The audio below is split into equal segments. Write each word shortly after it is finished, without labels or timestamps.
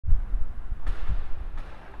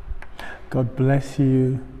God bless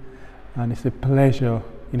you, and it's a pleasure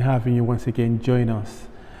in having you once again join us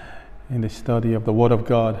in the study of the Word of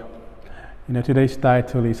God. Today's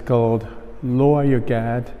title is called Lower Your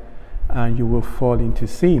Guard and You Will Fall into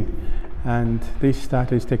Sin. And this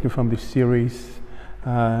title is taken from the series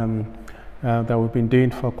that we've been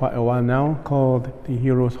doing for quite a while now, called the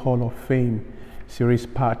Heroes Hall of Fame series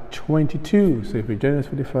part 22. So if you join us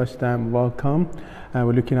for the first time, welcome.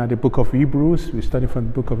 We're looking at the book of Hebrews. We're studying from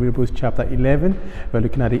the book of Hebrews chapter 11. We're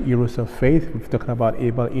looking at the heroes of faith. We've talked about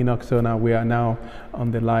Abel, Enoch, so now we are now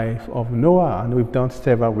on the life of Noah, and we've done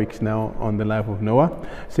several weeks now on the life of Noah.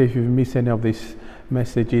 So if you've missed any of these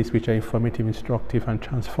messages, which are informative, instructive, and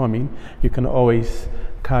transforming, you can always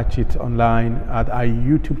catch it online at our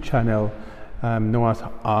YouTube channel, Noah's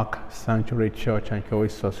Ark Sanctuary Church, and you can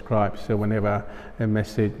always subscribe, so whenever a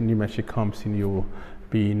new message comes in, you will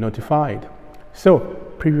be notified. So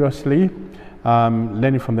previously,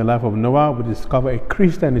 learning from the life of Noah, we discover a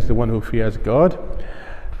Christian is the one who fears God,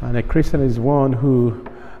 and a Christian is one who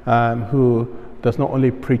does not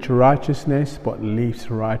only preach righteousness but lives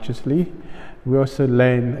righteously. We also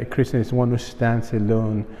learn a Christian is one who stands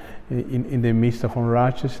alone in the midst of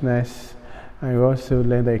unrighteousness. And we also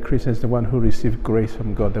learn that a Christian is the one who received grace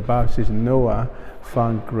from God. The Bible says Noah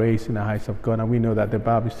found grace in the eyes of God. And we know that the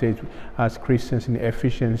Bible says, as Christians in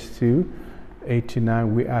Ephesians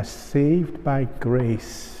 2:8-9, we are saved by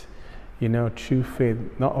grace, through faith,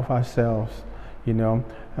 not of ourselves.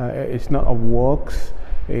 It's not of works.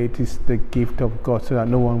 It is the gift of God, so that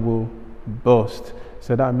no one will boast.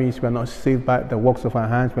 So that means we're not saved by the works of our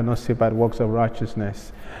hands. We're not saved by the works of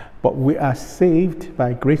righteousness. But we are saved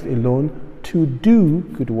by grace alone to do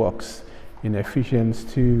good works. In Ephesians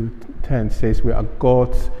 2:10 says we are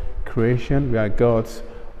God's creation, we are God's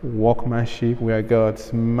workmanship, we are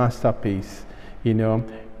God's masterpiece,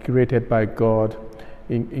 created by God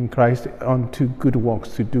in Christ unto good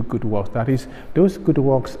works, to do good works. That is, those good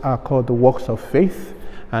works are called the works of faith,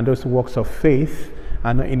 and those works of faith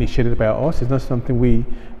are not initiated by us. It's not something we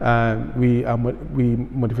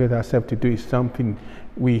motivate ourselves to do. It's something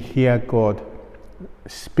we hear God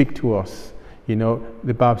speak to us.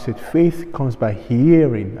 The Bible said faith comes by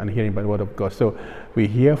hearing, and hearing by the word of God. So we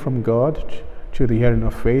hear from God through the hearing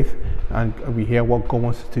of faith, and we hear what God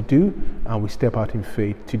wants us to do, and we step out in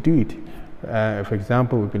faith to do it. For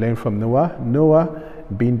example, we learn from Noah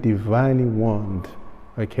being divinely warned,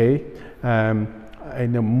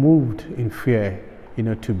 moved in fear,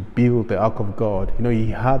 to build the ark of God. He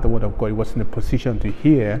had the word of God. He was in a position to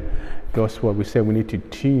hear God's word. We say we need to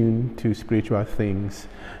tune to spiritual things.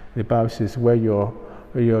 The Bible says, where your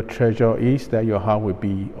treasure is, there your heart will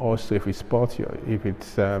be. Also, if it's sport, if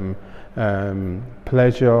it's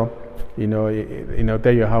pleasure,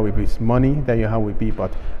 there your heart will be. If it's money, there your heart will be.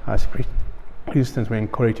 But as Christians, we're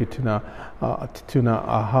encouraged to tune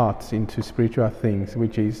our hearts into spiritual things,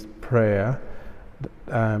 which is prayer,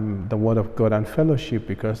 the word of God, and fellowship,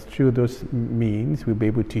 because through those means we'll be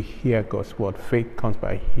able to hear God's word. Faith comes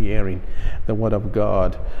by hearing the word of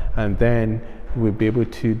God, and then we'll be able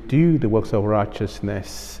to do the works of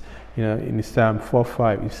righteousness. In Psalm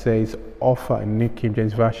 4:5 it says, offer, in New King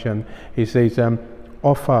James Version it says,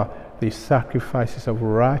 offer the sacrifices of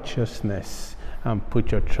righteousness and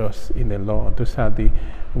put your trust in the Lord. Those are the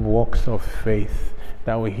works of faith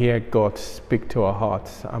that we hear God speak to our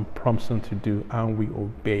hearts and prompts us to do, and we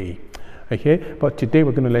obey. But today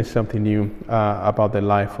we're going to learn something new about the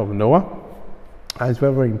life of Noah. And it's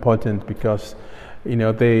very, very important because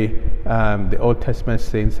the Old Testament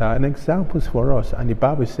saints are an examples for us, and the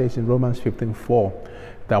Bible says in Romans 15:4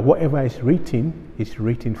 that whatever is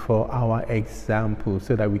written for our example,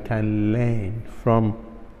 so that we can learn from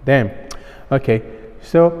them.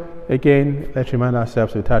 So again, let's remind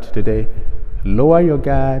ourselves of that today. Lower your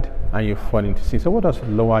guard and you fall into sin. So what does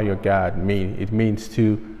lower your guard mean? It means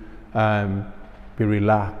to be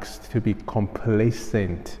relaxed, to be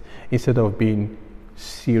complacent, instead of being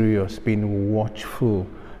serious, being watchful,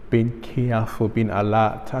 being careful, being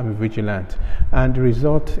alert and vigilant. And the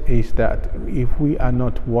result is that if we are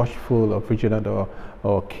not watchful or vigilant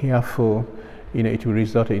or careful, it will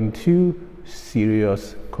result in two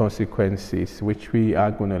serious consequences, which we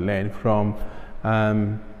are going to learn from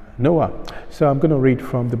Noah. So I'm going to read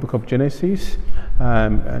from the book of Genesis,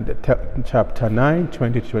 and chapter 9,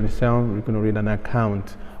 20-27. We're going to read an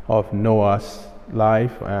account of Noah's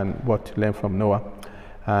life and what to learn from Noah.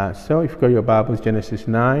 So if you got your Bibles, Genesis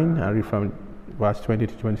 9, I read from verse 20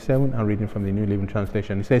 to 27. I'm reading from the New Living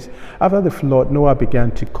Translation. It says, after the flood, Noah began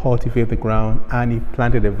to cultivate the ground, and he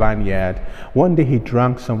planted a vineyard. One day he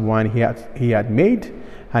drank some wine he had made,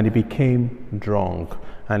 and he became drunk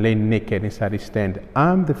and lay naked inside his tent.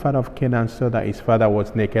 Ham, the father of Canaan, saw that his father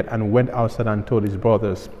was naked and went outside and told his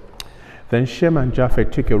brothers. Then Shem and Japheth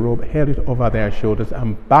took a robe, held it over their shoulders,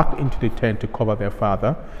 and backed into the tent to cover their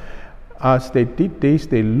father. As they did this,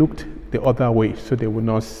 they looked the other way so they would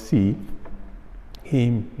not see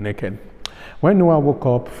him naked. When Noah woke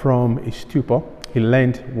up from his stupor, he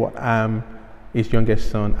learned what Ham, his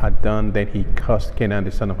youngest son, had done. Then he cursed Canaan,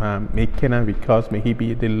 the son of Ham. May Canaan be cursed, may he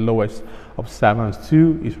be the lowest of servants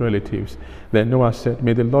to his relatives. Then Noah said,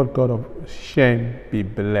 may the Lord God of Shem be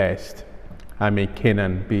blessed, and may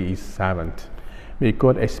Canaan be his servant. May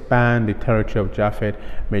God expand the territory of Japheth.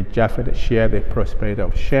 May Japheth share the prosperity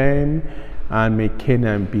of Shem, and may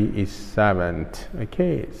Canaan be his servant.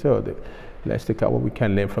 Okay, so let's take out what we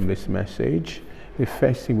can learn from this message. The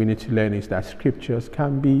first thing we need to learn is that scriptures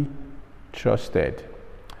can be trusted.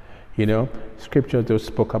 You know, scriptures just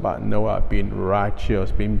spoke about Noah being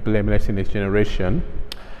righteous, being blameless in his generation.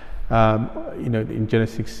 You know, in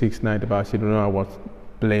Genesis 6:9, the Bible said Noah was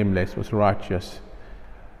blameless, was righteous.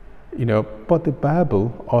 You know, but the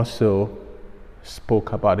Bible also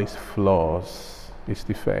spoke about his flaws, his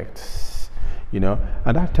defects. You know,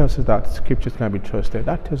 and that tells us that scriptures can be trusted.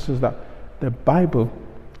 That tells us that the Bible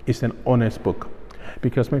is an honest book,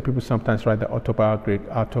 because many people sometimes write the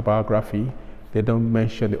autobiography. They don't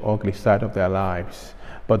mention the ugly side of their lives.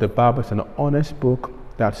 But the Bible is an honest book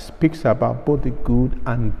that speaks about both the good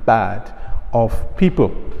and bad of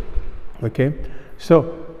people. Okay?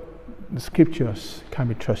 So, the scriptures can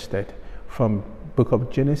be trusted, from book of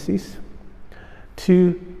Genesis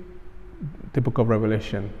to the book of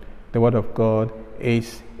Revelation. The word of God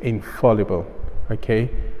is infallible, okay,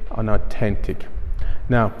 and authentic.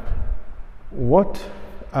 Now, what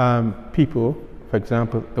people, for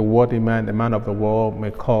example, the worthy man, the man of the world,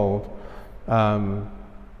 may call the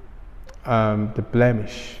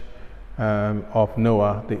blemish of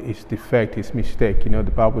Noah, his defect, his mistake. You know,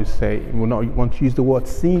 the Bible says, we will not want to use the word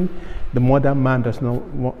sin. The modern man does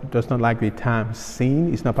not like the term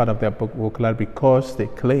sin. It's not part of their vocabulary, because they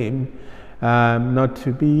claim not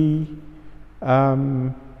to be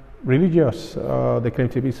religious. They claim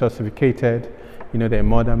to be certificated. You know, they're a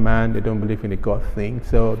modern man. They don't believe in the God thing.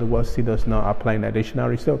 So the word sin does not apply in the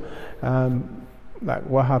dictionary. So, like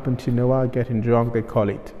what happened to Noah getting drunk, they call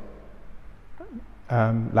it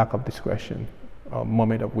lack of discretion, or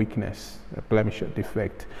moment of weakness, a blemish or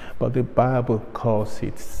defect. But the Bible calls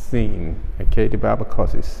it sin. Okay, the Bible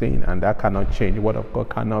calls it sin, and that cannot change. The word of God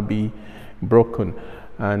cannot be broken,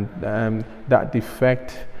 and that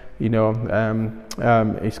defect, you know,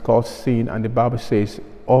 is called sin. And the Bible says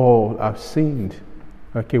all have sinned.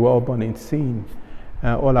 Okay, we're all born in sin.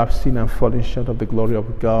 All have sinned and fallen short of the glory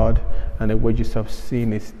of God, and the wages of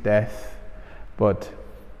sin is death. But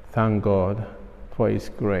thank God for his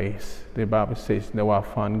grace. The Bible says Noah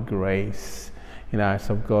found grace in the eyes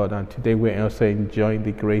of God, and today we're also enjoying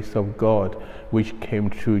the grace of God which came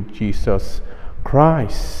through Jesus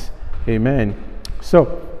Christ. Amen.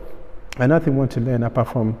 So another thing we want to learn, apart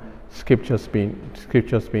from scriptures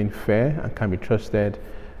being fair and can be trusted,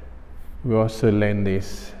 we also learn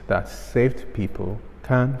this, that saved people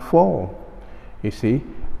can fall. You see,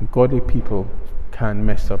 godly people can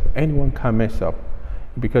mess up. Anyone can mess up.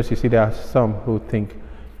 Because you see, there are some who think,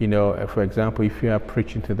 you know, for example, if you are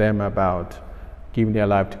preaching to them about giving their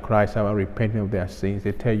life to Christ, about repenting of their sins,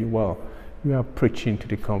 they tell you, well, you are preaching to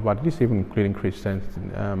the converted. This even including Christians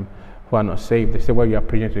who are not saved. They say, well, you are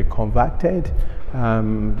preaching to the converted.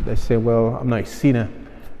 They say, well, I'm not a sinner,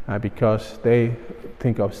 because they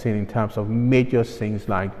think of sin in terms of major sins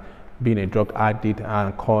like being a drug addict,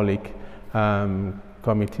 alcoholic,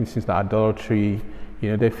 committing sins like adultery. You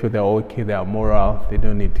know, they feel they're okay, they are moral, they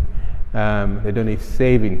don't need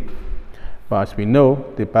saving. But as we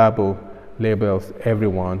know, the Bible labels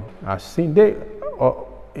everyone as sin. They,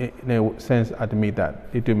 in a sense, admit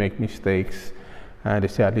that they do make mistakes, and they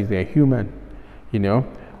say at least they're human, you know,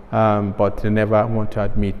 but they never want to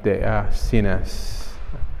admit they are sinners.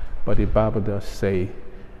 But the Bible does say,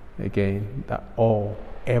 again, that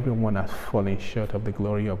everyone has fallen short of the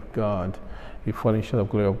glory of God. We've fallen short of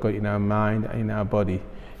the glory of God in our mind and in our body.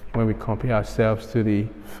 When we compare ourselves to the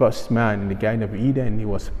first man in the Garden of Eden, he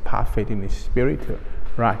was perfect in his spirit,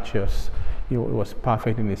 righteous. He was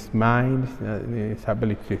perfect in his mind, in his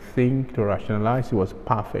ability to think, to rationalize. He was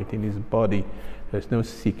perfect in his body. There's no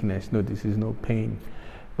sickness, no disease, no pain.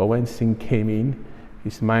 But when sin came in,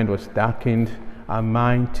 his mind was darkened. Our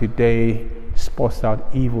mind today spots out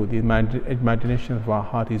evil. The imagination of our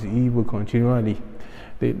heart is evil continually.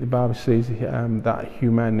 The Bible says that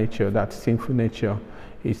human nature, that sinful nature,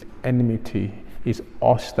 is enmity, is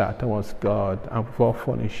hostile towards God, and we've all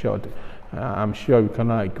fallen short. I'm sure we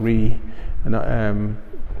cannot agree.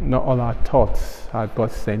 Not all our thoughts are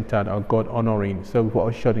God-centered or God-honoring. So we've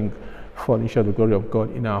all fallen short of the glory of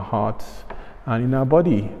God in our hearts and in our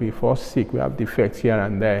body. We fall sick. We have defects here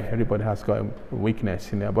and there. Everybody has got a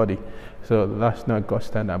weakness in their body. So that's not God's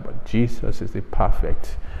standard. But Jesus is the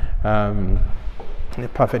perfect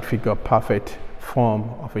figure, perfect form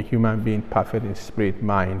of a human being, perfect in spirit,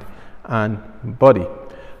 mind, and body.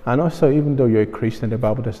 And also, even though you're a Christian, the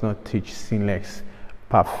Bible does not teach sinless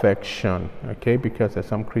perfection, okay? Because there's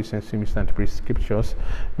some Christians who misinterpret scriptures,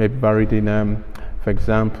 maybe by reading, for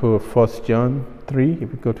example, 1 John 3.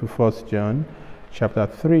 If we go to 1 John chapter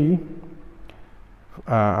 3,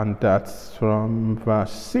 and that's from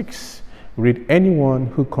verse 6. Read, anyone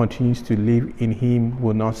who continues to live in him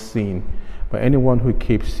will not sin, but anyone who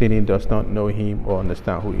keeps sinning does not know him or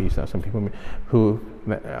understand who he is. And some people who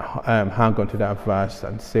hang on to that verse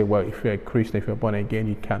and say, well, if you're a Christian, if you're born again,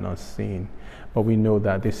 you cannot sin. But we know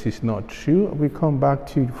that this is not true. We come back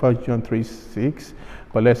to 1 John 3:6,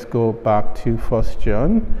 but let's go back to 1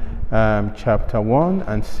 John chapter 1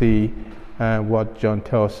 and see what John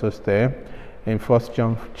tells us there. In 1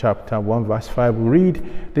 John chapter 1 verse 5, we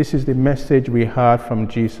read, this is the message we heard from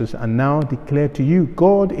Jesus and now declare to you,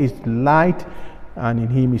 God is light and in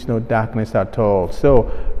him is no darkness at all.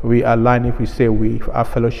 So we align if we say we have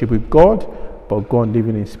fellowship with God, but God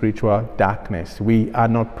living in spiritual darkness. We are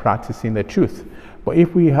not practicing the truth. But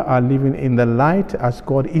if we are living in the light as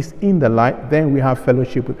God is in the light, then we have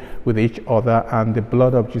fellowship with each other, and the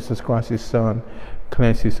blood of Jesus Christ, his Son,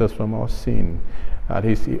 cleanses us from all sin.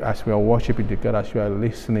 As we are worshiping together, as you are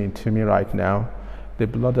listening to me right now, the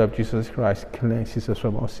blood of Jesus Christ cleanses us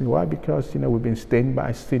from all sin. Why? Because, we've been stained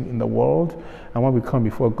by sin in the world, and when we come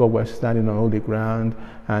before God, we're standing on holy ground,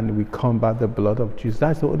 and we come by the blood of Jesus.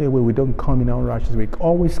 That's the only way. We don't come in our righteousness. We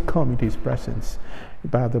always come into his presence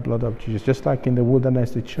by the blood of Jesus. Just like in the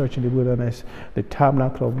wilderness, the church in the wilderness, the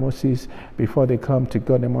tabernacle of Moses, before they come to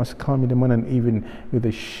God, they must come in the morning and even with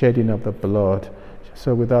the shedding of the blood.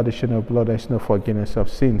 So without the shedding of blood, there is no forgiveness of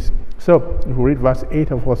sins. So if we read verse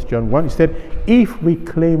 8 of 1 John 1, it said, if we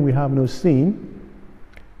claim we have no sin,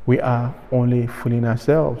 we are only fooling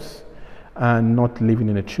ourselves and not living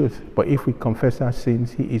in the truth. But if we confess our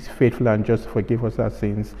sins, he is faithful and just to forgive us our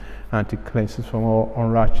sins and to cleanse us from all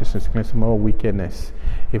unrighteousness, cleanse us from all wickedness.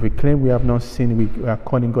 If we claim we have not sinned, we are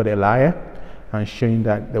calling God a liar and showing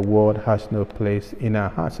that the word has no place in our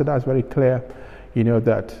hearts. So that's very clear,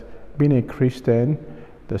 that being a Christian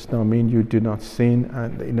does not mean you do not sin,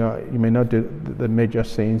 and you may not do the major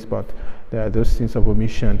sins, but there are those sins of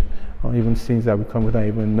omission or even sins that we come without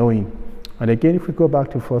even knowing. And again, if we go back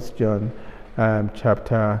to 1 John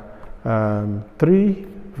chapter 3,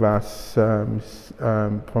 verse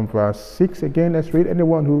from verse 6 again, let's read,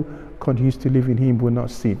 anyone who continues to live in him will not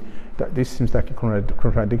sin. That this seems like a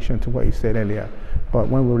contradiction to what he said earlier, but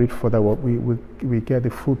when we read further, we get the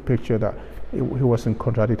full picture that he wasn't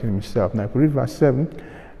contradicting himself. Now if we read verse 7,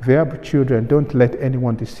 dear children, don't let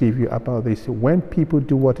anyone deceive you about this. When people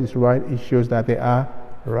do what is right, it shows that they are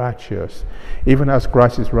righteous, even as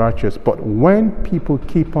Christ is righteous. But when people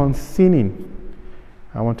keep on sinning,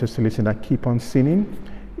 I want us to listen, that keep on sinning,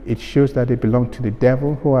 it shows that they belong to the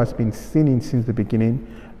devil, who has been sinning since the beginning,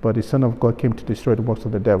 but the Son of God came to destroy the works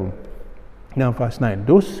of the devil. Now verse 9,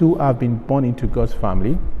 those who have been born into God's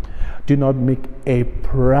family do not make a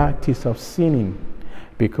practice of sinning,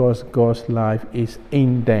 because God's life is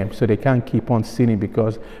in them. So they can't keep on sinning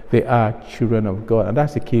because they are children of God. And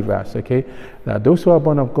that's the key verse, okay? Now, those who are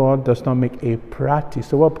born of God does not make a practice.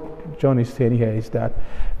 So what John is saying here is that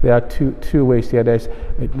there are two ways here. There's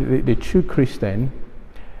the true Christian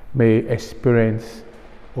may experience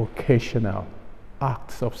occasional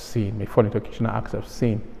acts of sin, may fall into occasional acts of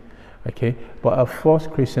sin, okay? But a false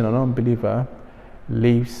Christian, an unbeliever,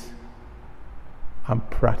 lives and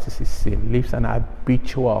practices sin, lives an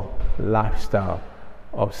habitual lifestyle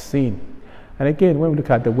of sin. And again, when we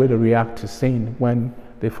look at the way they react to sin when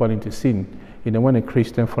they fall into sin, when a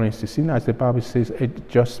Christian falls into sin, as the Bible says, a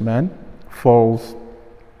just man falls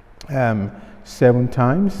 7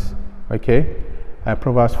 times, okay?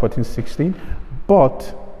 Proverbs 14:16.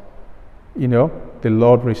 But the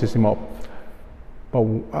Lord raises him up. But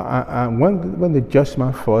when the just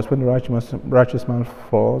man falls, when the righteous man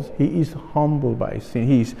falls, he is humbled by his sin.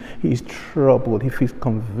 He is troubled. He feels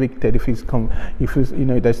convicted. He feels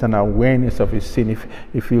there's an awareness of his sin.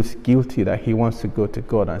 He feels guilty, that he wants to go to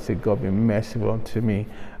God and say, God, be merciful unto me.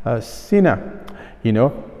 sinner,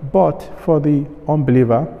 But for the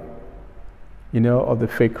unbeliever, of the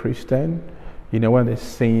fake Christian, when they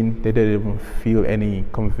sin, they don't even feel any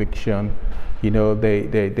conviction.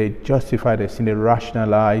 They justify their sin, they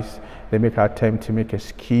rationalize, they make an attempt to make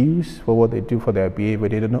excuse for what they do, for their behavior.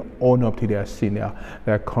 They do not own up to their sin.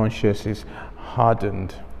 Their conscience is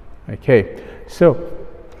hardened. Okay, so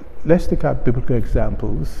let's look at biblical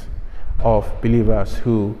examples of believers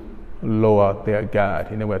who lower their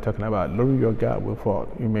guard. We're talking about lowering your guard before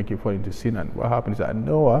you make you fall into sin. And what happens is that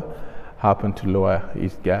Noah happened to lower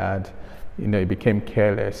his guard. He became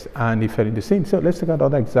careless and he fell into sin. So let's look at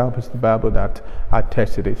other examples in the Bible that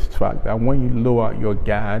attest to this fact that when you lower your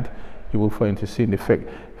guard, you will fall into sin. The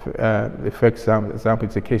first example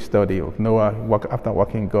is a case study of Noah. After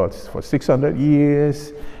walking God for 600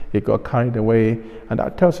 years, he got carried away, and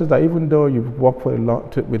that tells us that even though you've walked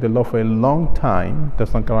with the Lord for a long time,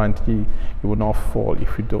 does not guarantee you will not fall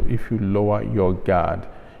if you lower your guard.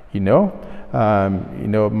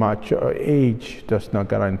 Mature age does not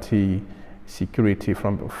guarantee security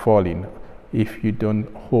from falling if you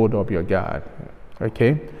don't hold up your guard.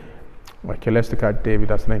 Okay, let's look at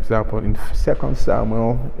David as an example. In 2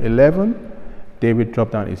 Samuel 11, David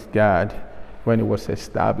dropped down his guard when it was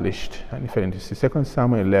established, and he fell into sin. 2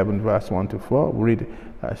 Samuel 11, verse 1 to 4. We read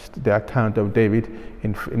the account of David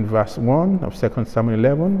in verse 1 of 2 Samuel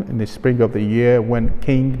 11. In the spring of the year, when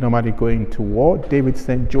king normally going to war, David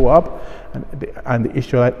sent Joab and the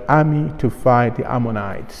Israelite army to fight the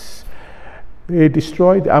Ammonites. They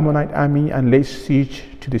destroyed the Ammonite army and laid siege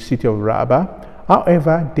to the city of Rabbah.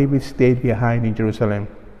 However, David stayed behind in Jerusalem.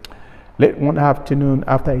 Late one afternoon,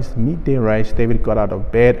 after his midday rest, David got out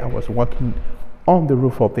of bed and was walking on the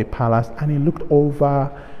roof of the palace, and he looked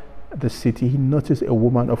over the city. He noticed a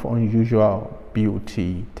woman of unusual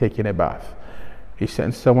beauty taking a bath. He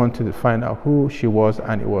sent someone to find out who she was,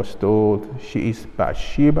 and he was told she is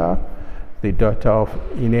Bathsheba, the daughter of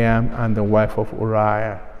Eliam and the wife of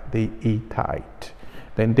Uriah the Hittite.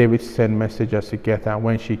 Then David sent messengers to get her.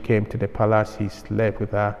 When she came to the palace, he slept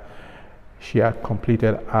with her. She had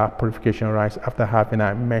completed her purification rites after having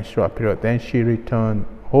a menstrual period. Then she returned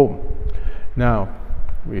home. Now,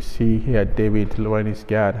 we see here David lowering his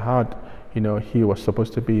guard. How, he was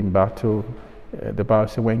supposed to be in battle. The Bible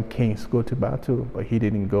says when kings go to battle, but he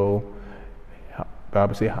didn't go. The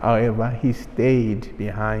Bible says, however, he stayed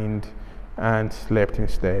behind and slept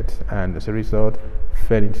instead, and as a result,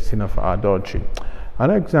 fell into sin of adultery.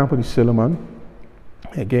 Another example is Solomon.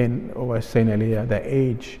 Again, I was saying earlier, the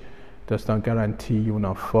age does not guarantee you will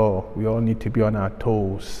not fall. We all need to be on our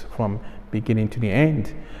toes from beginning to the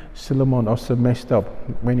end. Solomon also messed up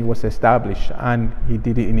when he was established, and he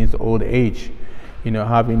did it in his old age,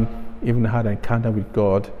 having even had an encounter with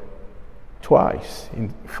God twice. In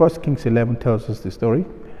 1 Kings 11 tells us the story.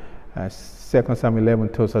 2 Samuel 11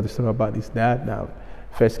 tells us the story about his dad. Now,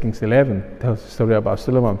 1 Kings 11 tells the story about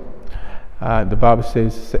Solomon. The Bible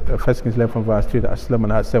says, 1 Kings 11 verse 3, that Solomon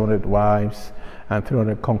had 700 wives and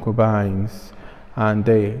 300 concubines, and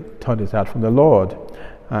they turned his heart from the Lord.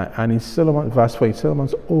 And in Solomon, verse 4, in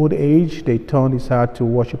Solomon's old age, they turned his heart to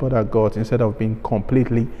worship other gods instead of being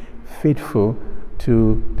completely faithful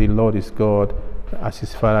to the Lord his God, as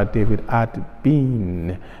his father David had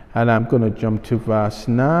been. And I'm going to jump to verse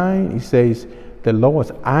 9. It says, the Lord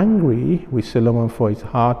was angry with Solomon, for his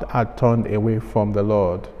heart had turned away from the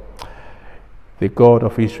Lord, the God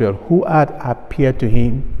of Israel, who had appeared to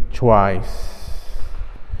him twice.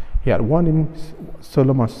 He had warned him,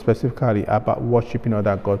 Solomon specifically, about worshiping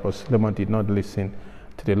other gods, but Solomon did not listen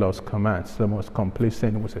to the Lord's command. Solomon was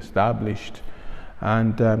complacent, was established,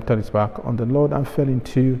 and turned his back on the Lord and fell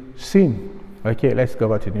into sin. Okay, let's go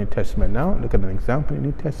back to the New Testament now. Look at an example in the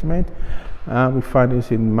New Testament. We find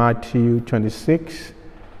this in Matthew 26,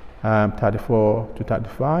 34 to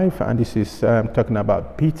 35, and this is talking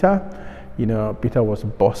about Peter. Peter was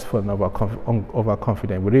boastful and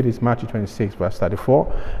overconfident. We read this Matthew 26, verse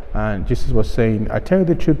 34, and Jesus was saying, I tell you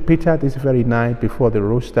the truth, Peter, this very night before the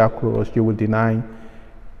rooster crows, you will deny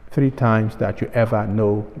 3 times that you ever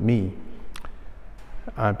know me.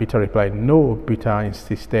 And Peter replied, no. Peter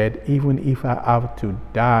insisted, even if I have to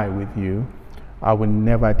die with you, I will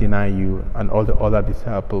never deny you. And all the other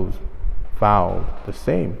disciples vowed the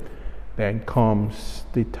same. Then comes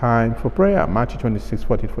the time for prayer, Matthew 26,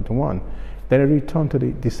 40 to 41. Then he returned to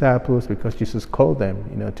the disciples because Jesus called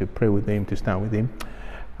them, to pray with him, to stand with him.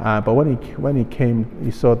 But when he came,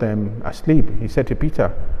 he saw them asleep. He said to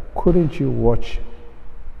Peter, couldn't you watch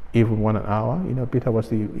even 1 hour? Peter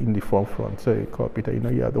was in the forefront. So he called Peter,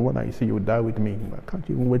 you are the one I see you will die with me. Can't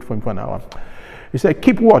you even wait for him for an hour? He said,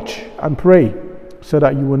 keep watch and pray so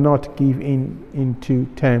that you will not give in into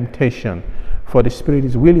temptation. For the spirit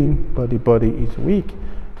is willing, but the body is weak.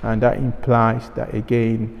 And that implies that,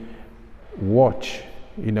 again, watch.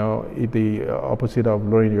 The opposite of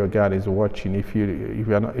lowering your guard is watching. If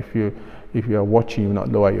you are watching, you will not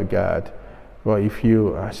lower your guard. But if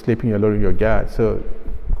you are sleeping, you're lowering your guard. So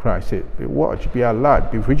Christ said, be watch, be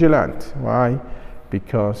alert, be vigilant. Why?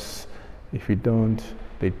 Because if you don't,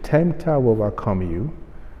 the tempter will overcome you,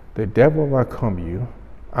 the devil will overcome you,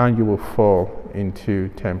 and you will fall into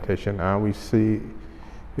temptation. And we see,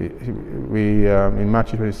 in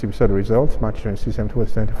Matthew 26, we saw the results. Matthew 26,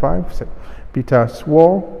 7-25. Peter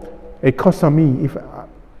swore, "A curse on me,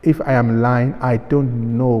 if I am lying, I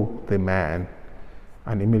don't know the man."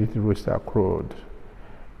 And immediately the rooster crowed.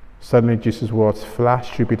 Suddenly Jesus' words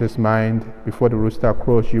flashed through Peter's mind. "Before the rooster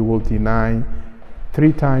crows, you will deny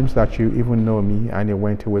 3 times that you even know me." And he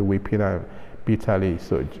went away weeping bitterly.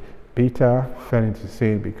 So Peter fell into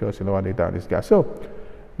sin because he lowered down this guy. So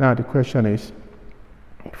now the question is,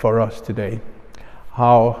 for us today,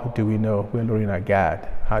 how do we know we're lowering our guard?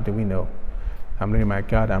 How do we know? I'm lowering my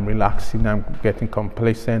guard, I'm relaxing, I'm getting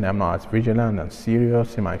complacent, I'm not as vigilant and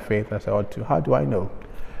serious in my faith as I ought to. How do I know?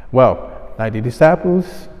 Well, like the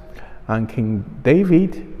disciples and King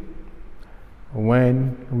David,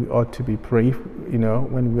 when we ought to be praying,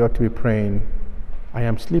 when we ought to be praying, I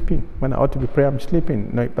am sleeping. When I ought to be praying, I'm sleeping.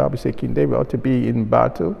 No, the Bible says King David ought to be in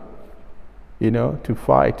battle, to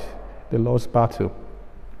fight the Lord's battle.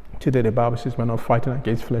 Today the Bible says we're not fighting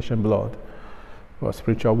against flesh and blood, but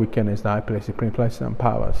spiritual wickedness, high places, principalities and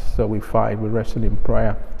powers. So we fight, we wrestle in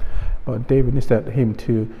prayer. But David needed him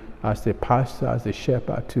to, as the pastor, as the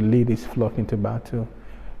shepherd, to lead his flock into battle,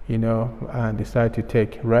 and decided to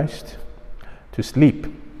take rest, to sleep.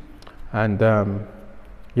 And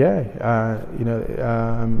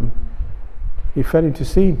he fell into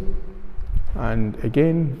sin. And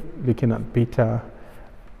again, looking at Peter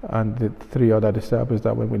and the 3 other disciples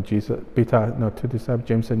that went with Jesus, 2 disciples,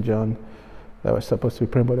 James and John, they were supposed to be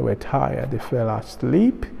praying, but they were tired. They fell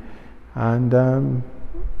asleep, and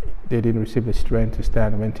they didn't receive the strength to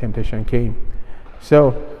stand when temptation came.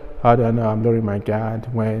 So, how do I know I'm lowering my guard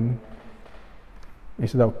when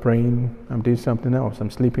instead of praying, I'm doing something else?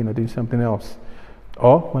 I'm sleeping or doing something else.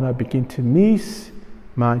 Or when I begin to miss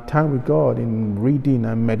my time with God in reading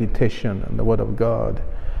and meditation on the Word of God.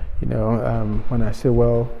 When I say,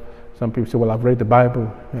 some people say, I've read the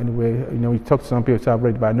Bible. Anyway, we talk to some people, say, I've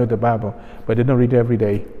read the Bible, I know the Bible, but they don't read it every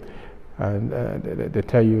day. And they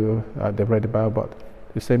tell you they've read the Bible, but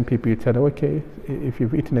the same people, you tell them, okay, if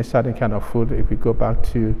you've eaten a certain kind of food, if we go back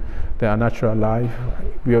to their natural life,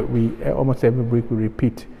 we almost every week we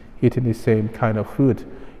repeat eating the same kind of food.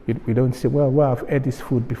 We don't say, I've ate this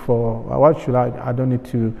food before. What should I don't need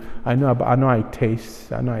to, I know how it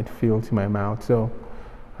tastes, I know how it feels in my mouth, so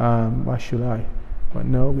why should I? But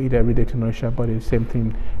no, we eat every day to nourish our body. The same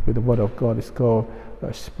thing with the Word of God. It's called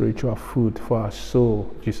spiritual food for our soul.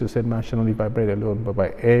 Jesus said, man shall not live by bread alone, but by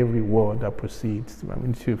every word that proceeds. We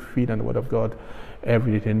need to feed on the Word of God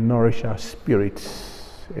every day to nourish our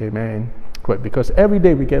spirits. Amen. Because every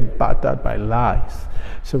day we get battered by lies.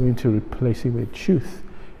 So we need to replace it with truth.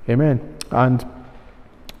 Amen. And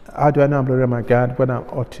how do I know I'm lowering my guard? When I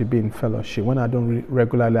ought to be in fellowship, when I don't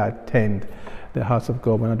regularly attend the house of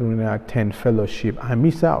God, when I don't really attend fellowship, I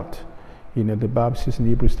miss out. The Bible says in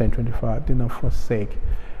Hebrews 10:25, do not forsake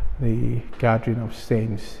the gathering of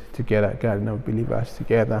saints together, gathering of believers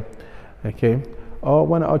together. Okay? Or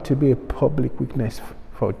when I ought to be a public witness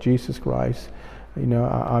for Jesus Christ, I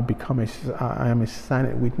am a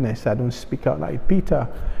silent witness. I don't speak out like Peter.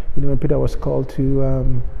 When Peter was called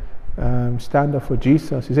to stand up for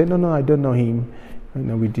Jesus, he said, no, I don't know him.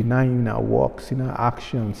 We deny him in our walks, in our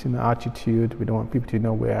actions, in our attitude. We don't want people to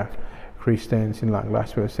know we're Christians. Like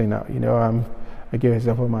last week I was saying that, I gave an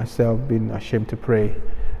example of myself being ashamed to pray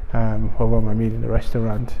over my meal in the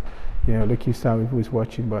restaurant. Looking some who was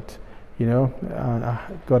watching, but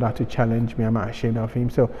God had to challenge me. I'm not ashamed of him.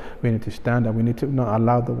 So we need to stand up. We need to not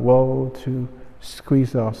allow the world to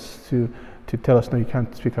squeeze us, to tell us, no, you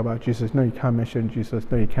can't speak about Jesus. No, you can't mention Jesus.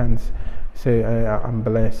 No, you can't say, I'm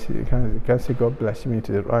blessed. You can't say, God bless you. You need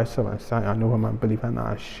to rise up and say, I know I'm a believer and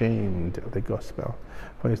not ashamed of the gospel.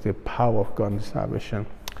 For it's the power of God in salvation.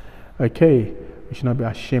 Okay, we should not be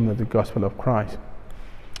ashamed of the gospel of Christ.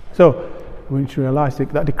 So we need to realize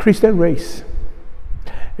that the Christian race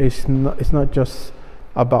it's not just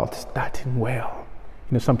about starting well.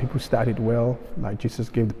 Some people started well, like Jesus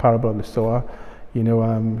gave the parable of the sower.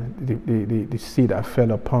 The seed that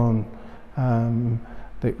fell upon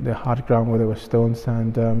the hard ground where there were stones,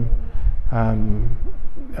 and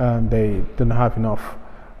they didn't have enough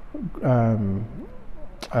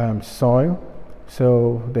soil,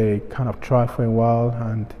 so they kind of try for a while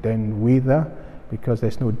and then wither because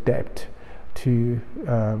there's no depth to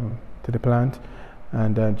the plant.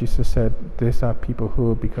 And Jesus said, these are people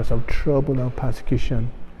who, because of trouble and persecution,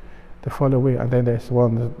 they fall away. And then there's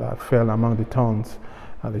one that fell among the thorns.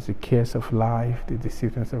 There's the cares of life, the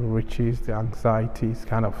deceitfulness of riches, the anxieties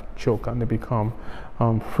kind of choke, and they become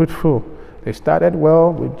fruitful. They started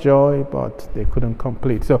well with joy, but they couldn't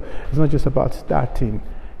complete. So it's not just about starting.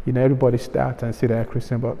 Everybody starts and say they're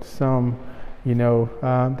Christian, but some,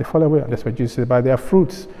 they fall away. And that's what Jesus said, by their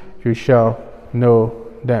fruits you shall know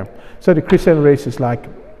them. So the Christian race is like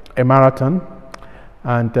a marathon,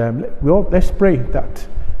 and let's pray that,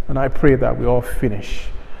 and I pray that we all finish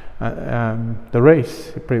the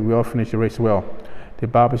race. I pray we all finish the race well. The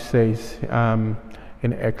Bible says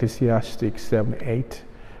in Ecclesiastes 7:8,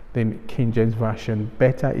 the King James Version,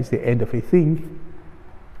 better is the end of a thing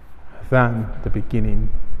than the beginning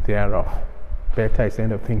thereof. Better is the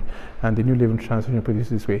end of a thing. And the New Living Translation puts it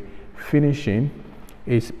this way: finishing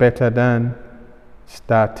is better than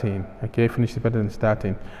starting. Okay, finish is better than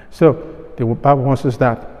starting. So the Bible wants us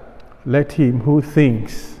that let him who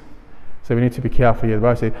thinks, so we need to be careful here. The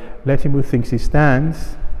Bible says, let him who thinks he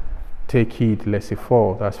stands take heed lest he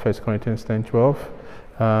fall. That's 1 Corinthians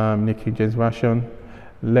 10:12. New King James Version,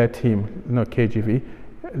 let him, no KJV,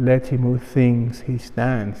 let him who thinks he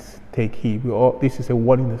stands take heed. This is a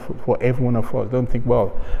warning for every one of us. Don't think,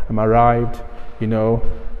 well, I'm arrived,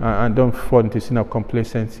 and don't fall into sin of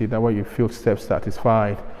complacency. That way you feel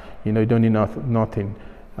self-satisfied. You don't need nothing.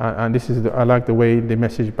 And this is, I like the way the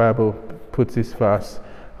Message Bible puts this verse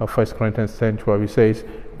of 1 Corinthians 10:12. It says,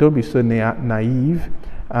 don't be so naive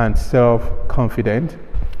and self-confident.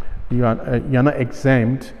 You're not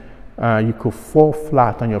exempt. You could fall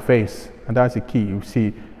flat on your face, and that's the key. You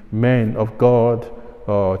see men of God,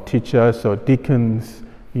 or teachers, or deacons,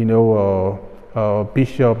 or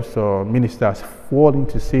bishops, or ministers fall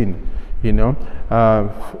into sin,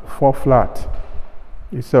 fall flat.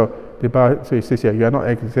 So the Bible, so it says here, you are not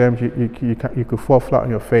exempt. You could fall flat on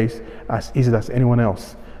your face as easily as anyone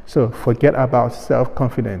else. So forget about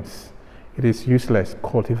self-confidence. It is useless.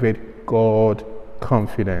 Cultivate God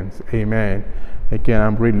confidence. Amen. Again,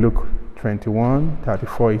 I'm reading Luke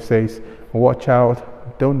 21:34. It says, watch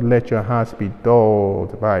out, don't let your hearts be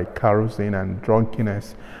dulled by carousing and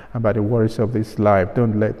drunkenness and by the worries of this life.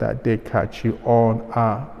 Don't let that day catch you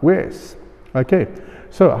unawares. Okay,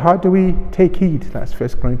 so how do we take heed? That's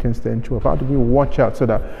 1 Corinthians 10:12. How do we watch out so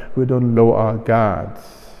that we don't lower our guards?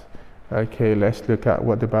 Okay, let's look at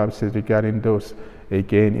what the Bible says regarding those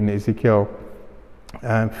again in Ezekiel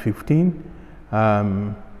 15,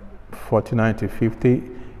 49 to 50.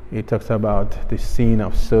 It talks about the sin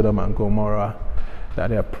of Sodom and Gomorrah,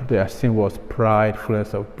 that their sin was pride,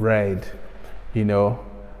 fullness of bread,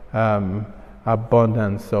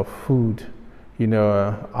 abundance of food,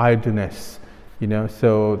 idleness,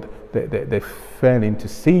 so they fell into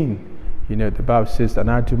sin. The Bible says an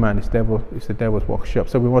idle man is the devil's workshop.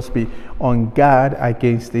 So we must be on guard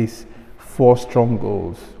against these four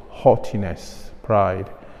strongholds: haughtiness, pride,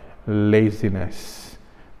 laziness,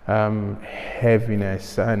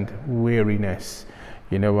 heaviness, and weariness.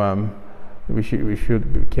 We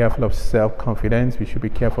should be careful of self-confidence. We should be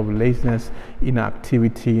careful of laziness,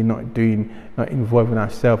 inactivity, not involving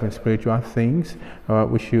ourselves in spiritual things.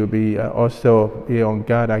 We should be also be on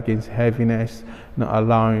guard against heaviness, not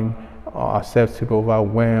allowing ourselves to be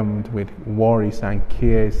overwhelmed with worries and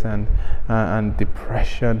cares and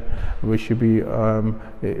depression. We should be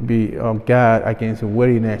on guard against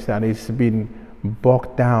weariness, that is being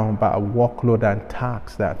bogged down by a workload and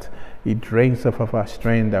tasks that it drains off of our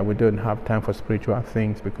strength, that we don't have time for spiritual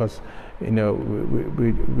things, because we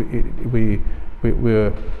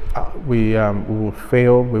will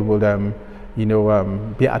fail. We will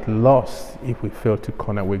be at loss if we fail to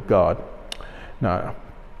connect with God. Now,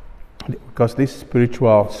 because these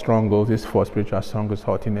spiritual strongholds, these four spiritual strongholds,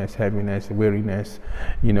 haughtiness, heaviness, weariness,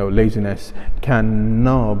 laziness, can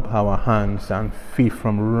numb our hands and feet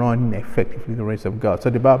from running effectively the race of God. So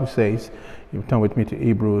the Bible says, you turn with me to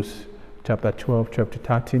Hebrews chapter 12, chapter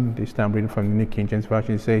 13, this time reading from the New King James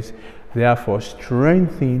Version. It says, therefore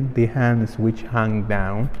strengthen the hands which hang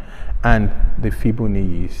down and the feeble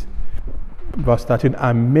knees. Verse 13,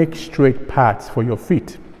 and make straight paths for your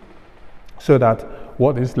feet, so that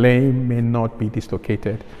what is lame may not be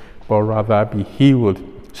dislocated, but rather be healed.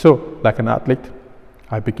 So, like an athlete,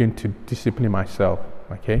 I begin to discipline myself,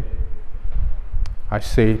 okay? I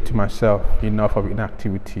say to myself, enough of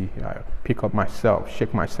inactivity. I pick up myself,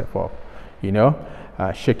 shake myself up,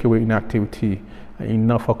 shake away inactivity,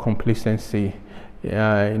 enough of complacency,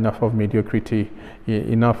 enough of mediocrity,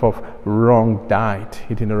 enough of wrong diet,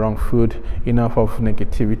 eating the wrong food, enough of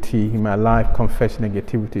negativity in my life, confess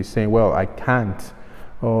negativity, saying, well, I can't,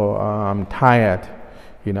 or I'm tired.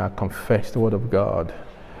 I confess the word of God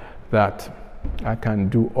that I can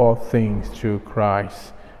do all things through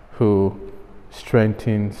Christ who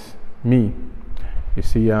strengthens me. You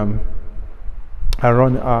see, I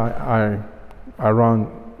run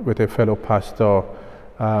with a fellow pastor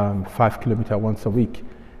 5 kilometers once a week,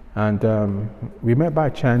 and we met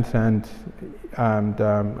by chance, and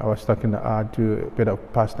I was talking that I do a bit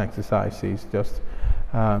of personal exercises, just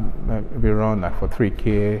we run like for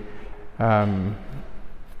 3K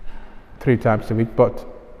 3 times a week, but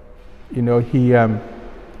he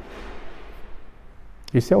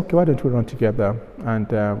said, okay, why don't we run together?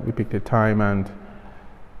 And we picked a time, and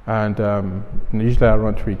usually I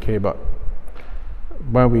run 3K, but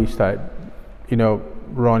when we started,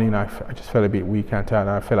 running, I just felt a bit weak and tired, and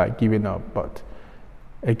I felt like giving up. But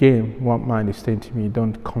again, one mind is saying to me,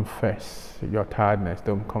 don't confess your tiredness,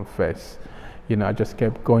 don't confess. I just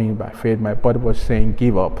kept going by faith. My body was saying,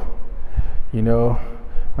 give up.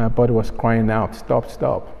 My body was crying out, stop.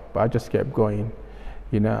 But I just kept going,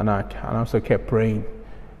 and I also kept praying.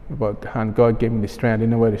 And God gave me the strength. I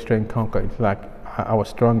didn't know where the strength conquered. It's like I was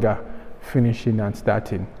stronger finishing and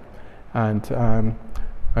starting. And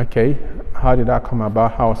okay, how did that come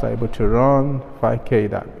about? How was I able to run 5K?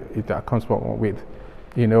 That comes with,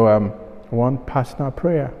 one, personal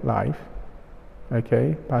prayer life.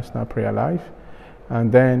 Okay, personal prayer life.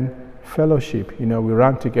 And then fellowship. We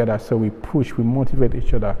ran together, so we push, we motivate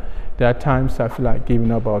each other. There are times I feel like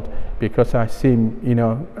giving up, but because I see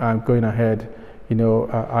him, I'm going ahead,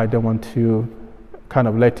 I don't want to kind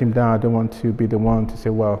of let him down. I don't want to be the one to say,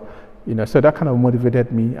 well, so that kind of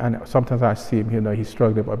motivated me. And sometimes I see him, he's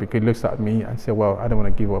struggling, but because he looks at me and say, well, I don't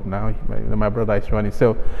want to give up now. My brother is running.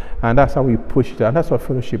 So, and that's how we push it. And that's what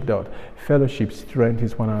fellowship does. Fellowship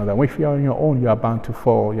strengthens one another. If you're on your own, you are bound to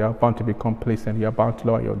fall. You are bound to be complacent. You are bound to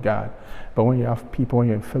lower your guard. But when you have people, when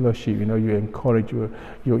you're in fellowship, you encourage,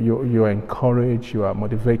 you're encouraged, you are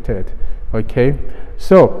motivated. Okay?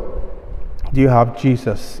 So, do you have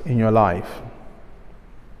Jesus in your life?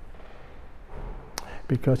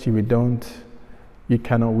 Because if you don't, you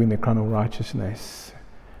cannot win the crown of righteousness.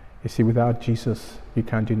 You see, without Jesus, you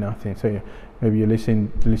can't do nothing. So maybe you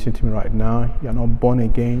listen to me right now. You're not born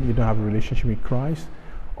again. You don't have a relationship with Christ.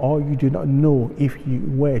 Or you do not know if you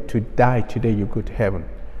were to die today, you go to heaven.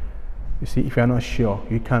 You see, if you're not sure,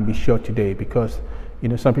 you can't be sure today, because,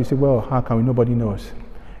 some people say, well, how can we? Nobody knows.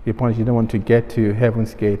 The point is, you don't want to get to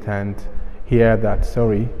heaven's gate and hear that,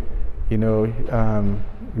 sorry,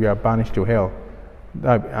 we are banished to hell.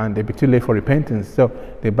 And they'll be too late for repentance. So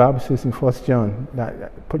the Bible says in 1 John,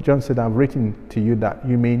 John said, I've written to you that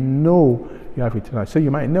you may know you have eternal life. So you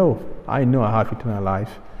might know, I know I have eternal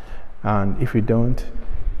life. And if you don't,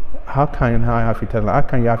 how can I have eternal life?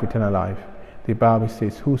 How can you have eternal life? The Bible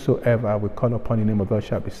says, whosoever will call upon the name of God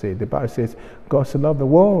shall be saved. The Bible says, God so loved the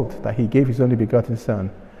world that he gave his only begotten Son,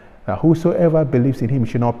 that whosoever believes in him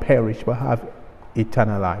should not perish but have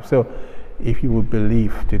eternal life. So if you will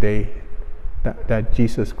believe today that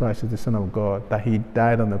Jesus Christ is the Son of God, that he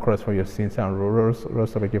died on the cross for your sins and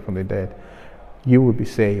rose up again from the dead, you will be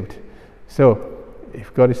saved. So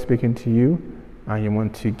if God is speaking to you and you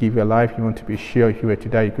want to give your life, you want to be sure if you were to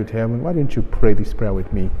die you go to heaven, why don't you pray this prayer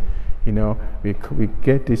with me? We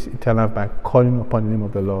get this eternal life by calling upon the name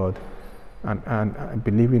of the Lord and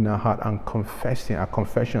believing in our heart and confessing. Our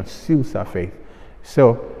confession seals our faith.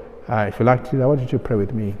 So if you like to do that, why don't you pray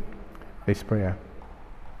with me this prayer?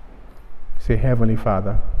 Say, Heavenly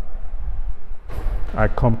Father, I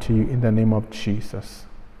come to you in the name of Jesus.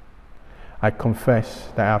 I confess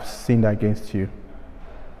that I have sinned against you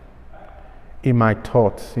in my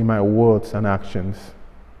thoughts, in my words and actions.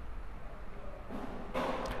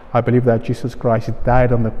 I believe that Jesus Christ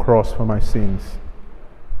died on the cross for my sins.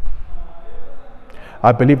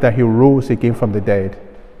 I believe that he rose again from the dead.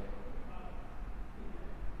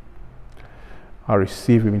 I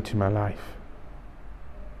receive him into my life.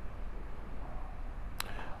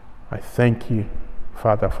 I thank you,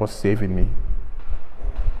 Father, for saving me.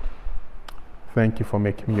 Thank you for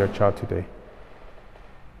making me your child today.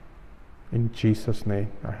 In Jesus' name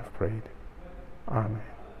I have prayed. Amen.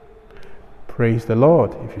 Praise the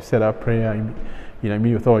Lord. If you said that prayer,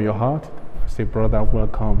 me with all your heart, say, brother,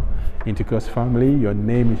 welcome into God's family. Your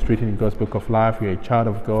name is written in God's book of life. You're a child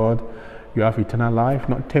of God. You have eternal life,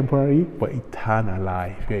 not temporary, but eternal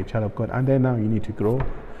life. You're a child of God. And then now you need to grow.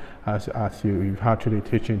 As you've had to the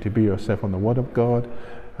teaching to be yourself on the Word of God.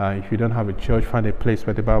 If you don't have a church, find a place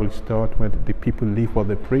where the Bible is taught, where the people live what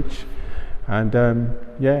they preach. And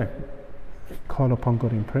yeah, call upon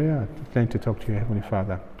God in prayer. Learn to talk to your Heavenly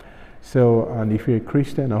Father. So, and if you're a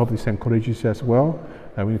Christian, I hope this encourages you as well.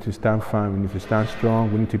 That we need to stand firm, we need to stand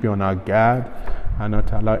strong, we need to be on our guard and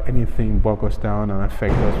not allow anything bog us down and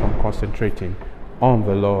affect us from concentrating on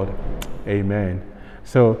the Lord. Amen.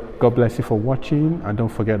 So, God bless you for watching, and don't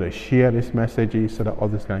forget to share this message so that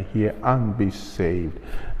others can hear and be saved.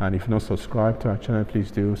 And if you're not subscribed to our channel,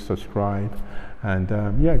 please do subscribe. And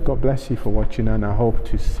yeah, God bless you for watching, and I hope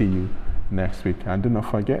to see you next week. And do not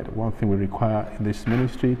forget, one thing we require in this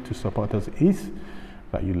ministry to support us is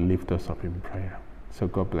that you lift us up in prayer. So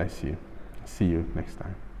God bless you. See you next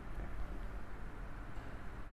time.